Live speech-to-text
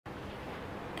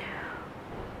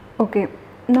Okay,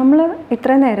 നമ്മൾ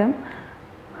ഇത്രയും നേരം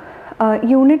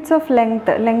യൂണിറ്റ്സ് ഓഫ്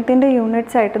ലെങ്ത്തിൻ്റെ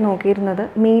യൂണിറ്റ്സ് ആയിട്ട് നോക്കിയിരുന്നത്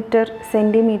മീറ്റർ,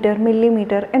 സെൻറ്റിമീറ്റർ,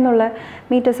 മില്ലിമീറ്റർ എന്നുള്ള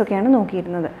മീറ്റേഴ്സൊക്കെയാണ്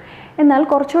നോക്കിയിരുന്നത്. എന്നാൽ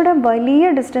കുറച്ചുകൂടെ വലിയ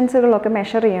ഡിസ്റ്റൻസുകളൊക്കെ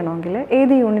മെഷർ ചെയ്യണമെങ്കിൽ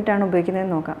ഏത് യൂണിറ്റാണ്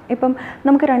ഉപയോഗിക്കുന്നതെന്ന് നോക്കാം. ഇപ്പം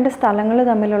നമുക്ക് രണ്ട് സ്ഥലങ്ങൾ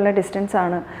തമ്മിലുള്ള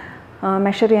ഡിസ്റ്റൻസാണ്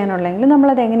മെഷർ ചെയ്യാനുള്ളതെങ്കിൽ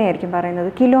നമ്മളത് എങ്ങനെയായിരിക്കും പറയുന്നത്?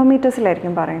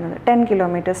 കിലോമീറ്റേഴ്സിലായിരിക്കും പറയുന്നത്. 10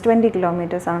 കിലോമീറ്റേഴ്സ്, 20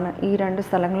 കിലോമീറ്റേഴ്സ് ആണ് ഈ രണ്ട്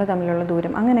സ്ഥലങ്ങൾ തമ്മിലുള്ള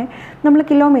ദൂരം. അങ്ങനെ നമ്മൾ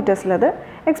കിലോമീറ്റേഴ്സിലത്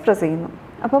എക്സ്പ്രസ് ചെയ്യുന്നു.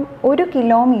 അപ്പം ഒരു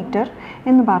കിലോമീറ്റർ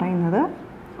എന്ന് പറയുന്നത്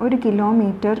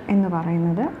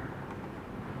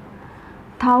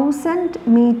 1000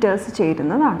 മീറ്റേഴ്സ്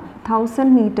ചേരുന്നതാണ്.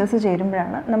 1000 മീറ്റേഴ്സ്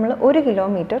ചേരുമ്പോഴാണ് നമ്മൾ 1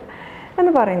 കിലോമീറ്റർ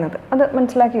എന്ന് പറയുന്നത്. അത്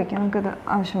മനസ്സിലാക്കി വയ്ക്കാം, നമുക്കത്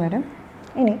ആവശ്യം വരും.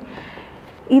 ഇനി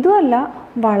ഇതുമല്ല,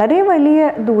 വളരെ വലിയ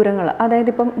ദൂരങ്ങൾ, അതായത്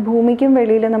ഇപ്പം ഭൂമിക്കും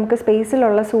വെളിയിൽ നമുക്ക്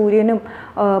സ്പേസിലുള്ള സൂര്യനും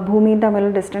ഭൂമിയും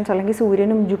തമ്മിലുള്ള ഡിസ്റ്റൻസ്, അല്ലെങ്കിൽ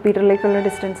സൂര്യനും ജൂപ്പിറ്ററിലേക്കുള്ള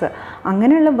ഡിസ്റ്റൻസ്,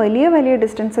 അങ്ങനെയുള്ള വലിയ വലിയ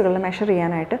ഡിസ്റ്റൻസുകൾ മെഷർ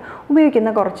ചെയ്യാനായിട്ട്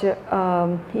ഉപയോഗിക്കുന്ന കുറച്ച്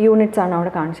യൂണിറ്റ്സ് ആണ്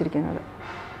അവിടെ കാണിച്ചിരിക്കുന്നത്.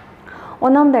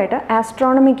 ഒന്നാമതായിട്ട്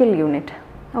astronomical unit.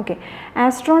 Okay,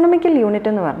 astronomical unit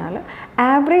എന്ന് പറഞ്ഞാൽ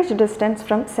average distance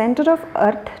from centre of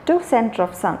earth to centre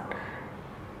of sun.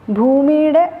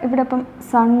 ഭൂമിയുടെ ഇവിടെ ഇപ്പം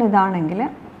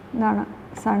ഇതാണ്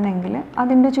സണ്ണെങ്കിൽ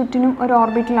അതിൻ്റെ ചുറ്റിനും ഒരു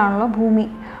ഓർബിറ്റിലാണല്ലോ ഭൂമി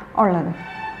ഉള്ളത്.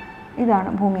 ഇതാണ്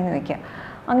ഭൂമി എന്ന് വയ്ക്കുക.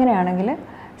 അങ്ങനെയാണെങ്കിൽ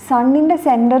സണ്ണിൻ്റെ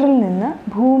സെൻറ്ററിൽ നിന്ന്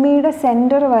ഭൂമിയുടെ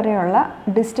സെൻറ്റർ വരെയുള്ള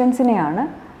ഡിസ്റ്റൻസിനെയാണ്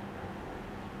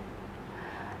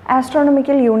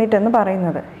ആസ്ട്രോണമിക്കൽ യൂണിറ്റ് എന്ന്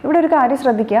പറയുന്നത്. ഇവിടെ ഒരു കാര്യം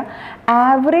ശ്രദ്ധിക്കുക,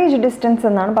 ആവറേജ് ഡിസ്റ്റൻസ്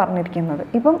എന്നാണ് പറഞ്ഞിരിക്കുന്നത്.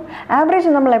 ഇപ്പം ആവറേജ്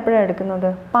നമ്മൾ എപ്പോഴാണ് എടുക്കുന്നത്?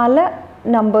 പല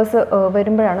നമ്പേഴ്സ്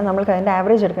വരുമ്പോഴാണ് നമ്മൾക്ക് അതിൻ്റെ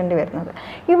ആവറേജ് എടുക്കേണ്ടി വരുന്നത്.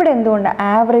 ഇവിടെ എന്തുകൊണ്ട്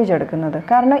ആവറേജ് എടുക്കുന്നത്?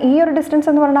 കാരണം ഈ ഒരു ഡിസ്റ്റൻസ്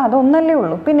എന്ന് പറഞ്ഞാൽ അതൊന്നല്ലേ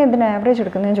ഉള്ളൂ, പിന്നെ എന്തിനാ ആവറേജ്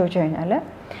എടുക്കുന്നതെന്ന് ചോദിച്ചു കഴിഞ്ഞാൽ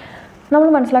നമ്മൾ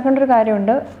മനസ്സിലാക്കേണ്ട ഒരു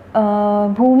കാര്യമുണ്ട്.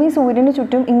 ഭൂമി സൂര്യന്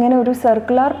ചുറ്റും ഇങ്ങനെ ഒരു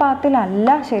സർക്കുലർ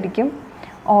പാത്തിലല്ല ശരിക്കും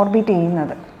ഓർബിറ്റ്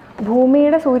ചെയ്യുന്നത്.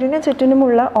 ഭൂമിയുടെ സൂര്യന്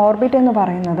ചുറ്റിനുമുള്ള ഓർബിറ്റ് എന്ന്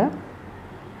പറയുന്നത്,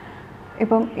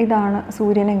 ഇപ്പം ഇതാണ്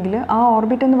സൂര്യനെങ്കിൽ ആ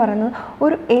ഓർബിറ്റ് എന്ന് പറയുന്നത്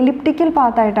ഒരു എലിപ്റ്റിക്കൽ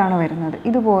പാത്തായിട്ടാണ് വരുന്നത്.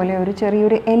 ഇതുപോലെ ഒരു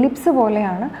ചെറിയൊരു എലിപ്സ്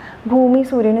പോലെയാണ് ഭൂമി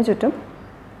സൂര്യന് ചുറ്റും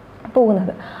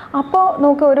പോകുന്നത്. അപ്പോൾ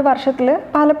നമുക്ക് ഒരു വർഷത്തിൽ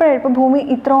പലപ്പോഴും ഇപ്പോൾ ഭൂമി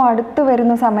ഇത്രയും അടുത്ത്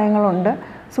വരുന്ന സമയങ്ങളുണ്ട്,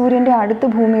 സൂര്യൻ്റെ അടുത്ത്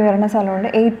ഭൂമി വരുന്ന സ്ഥലമുണ്ട്,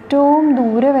 ഏറ്റവും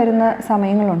ദൂരെ വരുന്ന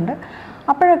സമയങ്ങളുണ്ട്.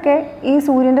 അപ്പോഴൊക്കെ ഈ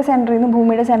സൂര്യൻ്റെ സെൻറ്ററിൽ നിന്ന്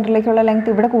ഭൂമിയുടെ സെൻറ്ററിലേക്കുള്ള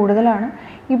ലെങ്ത് ഇവിടെ കൂടുതലാണ്,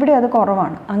 ഇവിടെ അത്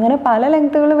കുറവാണ്. അങ്ങനെ പല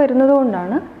ലെങ്ത്തുകൾ വരുന്നത്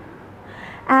കൊണ്ടാണ്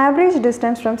average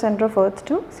distance from centre of earth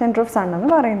to centre of sun എന്ന്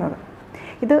പറയുന്നത്.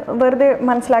 ഇത് വെറുതെ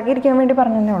മനസ്സിലാക്കിയിരിക്കാൻ വേണ്ടി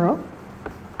പറഞ്ഞതേ ഉള്ളൂ.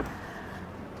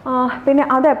 പിന്നെ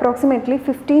അത് അപ്രോക്സിമേറ്റ്ലി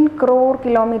 15 crore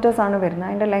കിലോമീറ്റേഴ്സാണ് വരുന്നത്.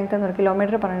 അതിൻ്റെ ലെങ്ത് എന്ന്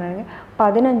കിലോമീറ്റർ പറയുകയാണെങ്കിൽ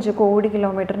 15 കോടി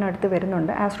കിലോമീറ്ററിനടുത്ത്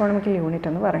വരുന്നുണ്ട് ആസ്ട്രോണമിക്കൽ യൂണിറ്റ്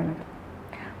എന്ന് പറയുന്നത്.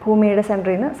 ഭൂമിയുടെ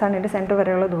സെൻറ്ററിൽ നിന്ന് സണ്ണിൻ്റെ സെൻറ്റർ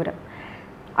വരെയുള്ള ദൂരം.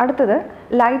 അടുത്തത്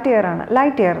ലൈറ്റ് ഇയർ ആണ്.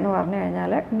 ലൈറ്റ് ഇയർ എന്ന് പറഞ്ഞു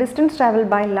കഴിഞ്ഞാൽ distance travel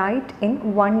by light in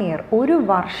 1 year. ഒരു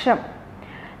വർഷം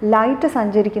ലൈറ്റ്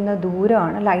സഞ്ചരിക്കുന്ന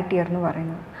ദൂരമാണ് ലൈറ്റ് ഇയർ എന്ന്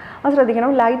പറയുന്നത്. അത്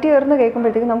ശ്രദ്ധിക്കണം. ലൈറ്റ് ഇയർ എന്ന്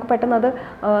കേൾക്കുമ്പോഴത്തേക്കും നമുക്ക് പെട്ടെന്ന് അത്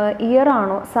ഇയർ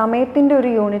ആണോ, സമയത്തിൻ്റെ ഒരു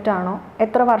യൂണിറ്റ് ആണോ,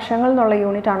 എത്ര വർഷങ്ങൾ എന്നുള്ള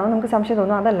യൂണിറ്റ് ആണോ നമുക്ക് സംശയം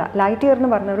തോന്നും. അതല്ല, ലൈറ്റ് ഇയർ എന്ന്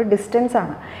പറഞ്ഞ ഒരു ഡിസ്റ്റൻസ്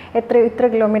ആണ്. ഇത്ര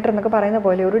കിലോമീറ്റർ എന്നൊക്കെ പറയുന്ന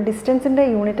പോലെ ഒരു ഡിസ്റ്റൻസിൻ്റെ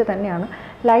യൂണിറ്റ് തന്നെയാണ്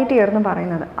ലൈറ്റ് ഇയർ എന്ന്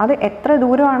പറയുന്നത്. അത് എത്ര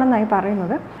ദൂരമാണെന്നായി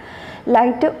പറയുന്നത്.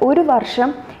 ലൈറ്റ് ഒരു വർഷം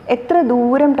എത്ര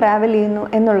ദൂരം ട്രാവൽ ചെയ്യുന്നു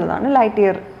എന്നുള്ളതാണ് ലൈറ്റ്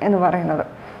ഇയർ എന്ന് പറയുന്നത്.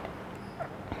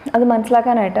 അത്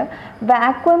മനസ്സിലാക്കാനായിട്ട്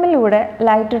വാക്വമിലൂടെ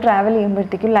ലൈറ്റ് ട്രാവൽ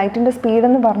ചെയ്യുമ്പോഴത്തേക്കും ലൈറ്റിൻ്റെ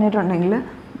സ്പീഡെന്ന് പറഞ്ഞിട്ടുണ്ടെങ്കിൽ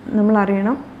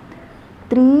നമ്മളറിയണം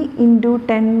 3 ×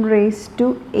 10⁸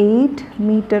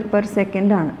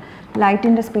 മീറ്റർ/സെക്കൻഡ് ആണ്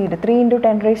ലൈറ്റിൻ്റെ സ്പീഡ്. 3 ×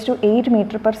 10⁸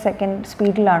 മീറ്റർ/സെക്കൻഡ്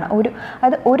സ്പീഡിലാണ്.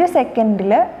 ഒരു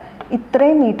സെക്കൻഡിൽ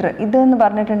ഇത്രയും മീറ്റർ. ഇതെന്ന്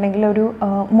പറഞ്ഞിട്ടുണ്ടെങ്കിൽ ഒരു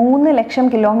 3 ലക്ഷം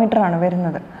കിലോമീറ്ററാണ്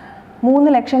വരുന്നത്.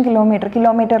 3 ലക്ഷം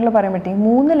കിലോമീറ്ററിൽ പറയുമ്പോഴത്തേക്കും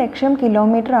 3 ലക്ഷം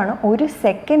കിലോമീറ്ററാണ് ഒരു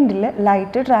സെക്കൻഡിൽ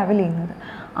ലൈറ്റ് ട്രാവൽ ചെയ്യുന്നത്.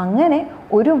 അങ്ങനെ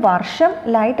ഒരു വർഷം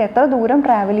ലൈറ്റ് എത്ര ദൂരം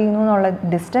ട്രാവൽ ചെയ്യുന്നു എന്നുള്ള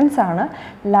ഡിസ്റ്റൻസാണ്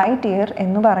ലൈറ്റ് ഇയർ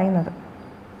എന്ന് പറയുന്നത്.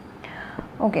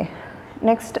 ഓക്കെ,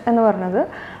 നെക്സ്റ്റ് എന്ന് പറഞ്ഞത്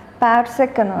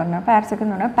പാർസെക് എന്ന് പറഞ്ഞാൽ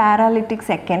പാരാലിറ്റിക്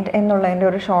സെക്കൻഡ് എന്നുള്ളതിൻ്റെ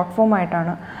ഒരു ഷോർട്ട് ഫോം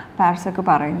ആയിട്ടാണ് പാർസെക്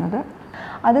പറയുന്നത്.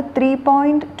 അത്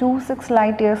 3.26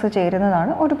 ലൈറ്റ് ഇയേഴ്സ്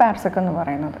ചേരുന്നതാണ് ഒരു പാർസെക് എന്ന്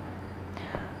പറയുന്നത്.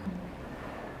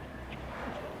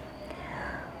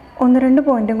 1-2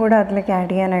 പോയിൻറ്റും കൂടെ അതിലേക്ക്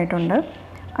ആഡ് ചെയ്യാനായിട്ടുണ്ട്.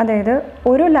 അതായത്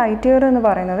ഒരു ലൈറ്റ് ഇയർ എന്ന്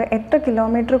പറയുന്നത് എത്ര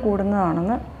കിലോമീറ്റർ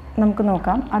കൂടുന്നതാണെന്ന് നമുക്ക്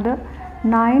നോക്കാം. അത്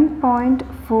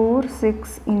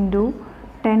 9.46 ×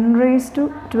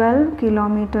 10⁻12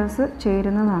 കിലോമീറ്റേഴ്സ്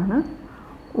ചേരുന്നതാണ്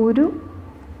ഒരു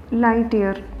ലൈറ്റ്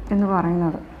ഇയർ എന്ന്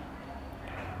പറയുന്നത്.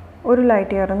 ഒരു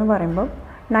ലൈറ്റ് ഇയർ എന്ന് പറയുമ്പോൾ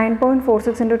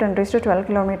 9.46 × 10⁻12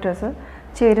 കിലോമീറ്റേഴ്സ്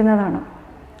ചേരുന്നതാണ്.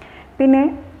 പിന്നെ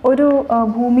ഒരു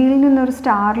ഭൂമിയിൽ നിന്നൊരു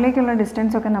സ്റ്റാറിലേക്കുള്ള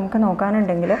ഡിസ്റ്റൻസ് ഒക്കെ നമുക്ക്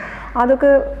നോക്കാനുണ്ടെങ്കിൽ അതൊക്കെ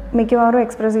മിക്കവാറും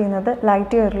എക്സ്പ്രസ് ചെയ്യുന്നത്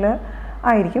ലൈറ്റ് ഇയറിൽ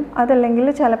ആയിരിക്കും. അതല്ലെങ്കിൽ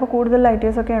ചിലപ്പോൾ കൂടുതൽ ലൈറ്റ്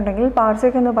ഇയേഴ്സ് ഒക്കെ ഉണ്ടെങ്കിൽ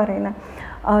പാർസെക് എന്ന് പറയുന്ന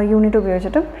യൂണിറ്റ്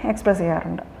ഉപയോഗിച്ചിട്ടും എക്സ്പ്രസ്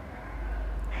ചെയ്യാറുണ്ട്.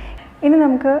 ഇനി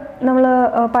നമ്മൾ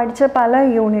പഠിച്ച പല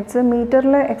യൂണിറ്റ്സ്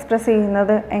മീറ്ററിൽ എക്സ്പ്രസ്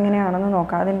ചെയ്യുന്നത് എങ്ങനെയാണെന്ന്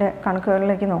നോക്കാം. അതിൻ്റെ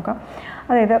കണക്കുകളിലേക്ക് നോക്കാം.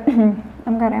 അതായത്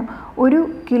നമുക്കറിയാം 1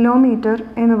 കിലോമീറ്റർ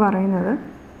എന്ന് പറയുന്നത്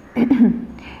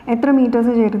എത്ര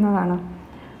മീറ്റേഴ്സ് ചേരുന്നതാണ്?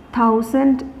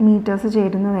 1000 മീറ്റേഴ്സ്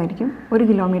ചേരുന്നതായിരിക്കും 1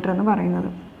 കിലോമീറ്റർ എന്ന് പറയുന്നത്.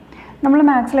 നമ്മൾ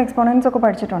മാത്സിൽ എക്സ്പോണൻസ് ഒക്കെ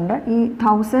പഠിച്ചിട്ടുണ്ട്. ഈ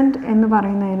 1000 എന്ന്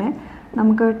പറയുന്നതിനെ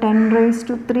നമുക്ക്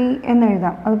 10⁻³ എന്ന്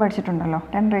എഴുതാം. അത് പഠിച്ചിട്ടുണ്ടല്ലോ,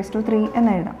 10⁻³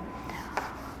 എന്ന് എഴുതാം.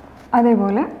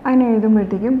 അതേപോലെ അതിനെ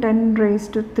എഴുതുമ്പോഴത്തേക്കും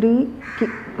 10⁻³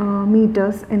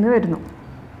 മീറ്റേഴ്സ് എന്ന് വരുന്നു.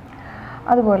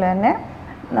 അതുപോലെ തന്നെ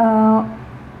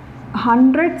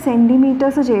 100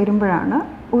 സെൻറ്റിമീറ്റേഴ്സ് ചേരുമ്പോഴാണ്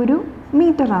 1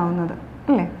 മീറ്റർ ആവുന്നത്,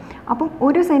 അല്ലേ? അപ്പം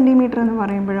 1 സെൻറ്റിമീറ്റർ എന്ന്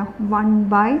പറയുമ്പോഴോ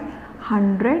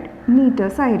 1/100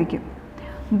 മീറ്റേഴ്സ് ആയിരിക്കും.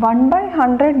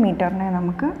 1/100 മീറ്ററിനെ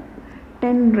നമുക്ക്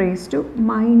 10⁻²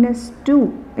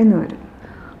 എന്ന് വരും.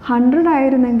 100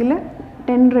 ആയിരുന്നെങ്കിൽ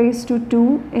 10⁻²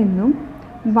 എന്നും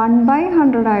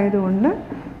 1/100 ആയതുകൊണ്ട്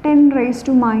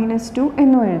 10⁻²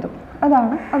 എന്നും എഴുതും.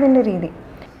 അതാണ് അതിൻ്റെ രീതി.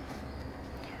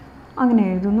 അങ്ങനെ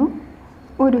എഴുതുന്നു.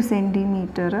 1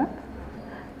 centimetre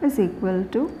is equal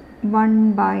to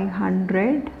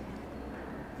 1/100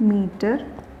 metre,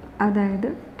 അതായത്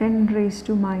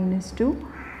 10⁻²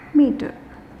 മീറ്റർ.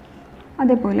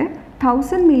 അതേപോലെ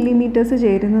 1000 മില്ലിമീറ്റേഴ്സ്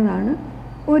ചേരുന്നതാണ്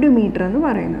 1 മീറ്റർ എന്ന്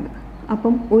പറയുന്നത്.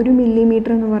 അപ്പം 1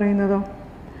 മില്ലിമീറ്റർ എന്ന് പറയുന്നതോ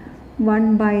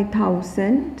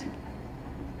 1/1000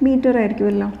 മീറ്റർ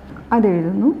ആയിരിക്കുമല്ലോ.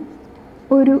 അതെഴുതുന്നു.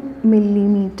 1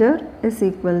 millimetre is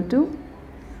equal to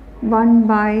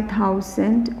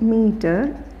 1/1000 metre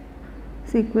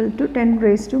is equal to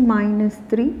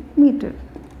 10⁻³ metre.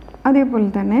 അതേപോലെ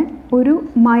തന്നെ ഒരു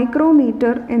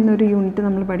മൈക്രോമീറ്റർ എന്നൊരു യൂണിറ്റ്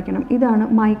നമ്മൾ പഠിക്കണം. ഇതാണ്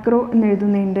മൈക്രോ എന്ന്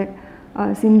എഴുതുന്നതിൻ്റെ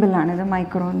സിമ്പിളാണിത്,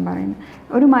 മൈക്രോ എന്ന് പറയുന്നത്.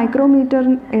 ഒരു മൈക്രോമീറ്റർ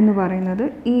എന്ന് പറയുന്നത്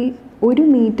ഈ 1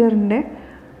 മീറ്ററിൻ്റെ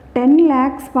 10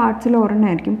 lakhs പാർട്സിൽ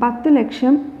ഒരെണ്ണമായിരിക്കും. 10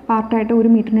 ലക്ഷം പാർട്ടായിട്ട് 1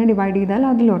 മീറ്ററിനെ ഡിവൈഡ് ചെയ്താൽ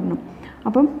അതിലൊരെണ്ണം.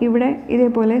 അപ്പം ഇവിടെ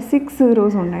ഇതേപോലെ 6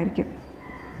 zeros ഉണ്ടായിരിക്കും.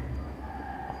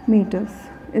 Metres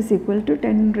is equal to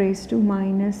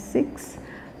 10⁻⁻6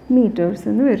 metres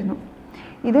എന്ന് വരുന്നു.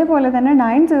 ഇതേപോലെ തന്നെ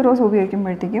 9 zeros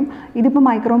ഉപയോഗിക്കുമ്പോഴത്തേക്കും ഇതിപ്പോൾ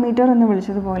മൈക്രോമീറ്റർ എന്ന്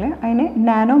വിളിച്ചതുപോലെ അതിനെ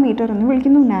നാനോമീറ്റർ എന്ന്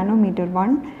വിളിക്കുന്നു. നാനോമീറ്റർ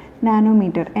 1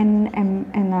 നാനോമീറ്റർ NM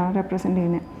എന്നാണ് റെപ്രസെൻ്റ്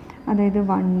ചെയ്യുന്നത്. അതായത്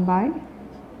 1/9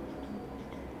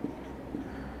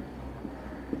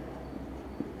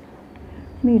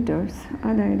 മീറ്റേഴ്സ്,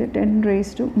 അതായത്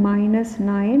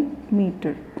 10⁻⁻9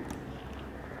 മീറ്റർ.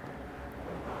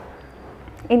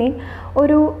 ഇനി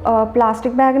ഒരു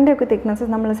പ്ലാസ്റ്റിക് ബാഗിൻ്റെ ഒക്കെ തിക്നെസ്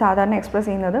നമ്മൾ സാധാരണ എക്സ്പ്രസ്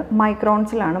ചെയ്യുന്നത്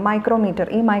മൈക്രോൺസിലാണ്. മൈക്രോമീറ്റർ,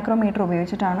 ഈ മൈക്രോമീറ്റർ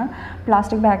ഉപയോഗിച്ചിട്ടാണ്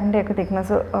പ്ലാസ്റ്റിക് ബാഗിൻ്റെ ഒക്കെ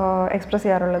തിക്നെസ് എക്സ്പ്രസ്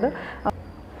ചെയ്യാറുള്ളത്.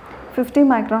 50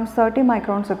 മൈക്രോൺസ് 30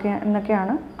 മൈക്രോൺസ് ഒക്കെ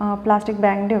എന്നൊക്കെയാണ് പ്ലാസ്റ്റിക്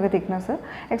ബാഗിൻ്റെ ഒക്കെ തിക്നെസ്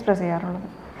എക്സ്പ്രസ് ചെയ്യാറുള്ളത്.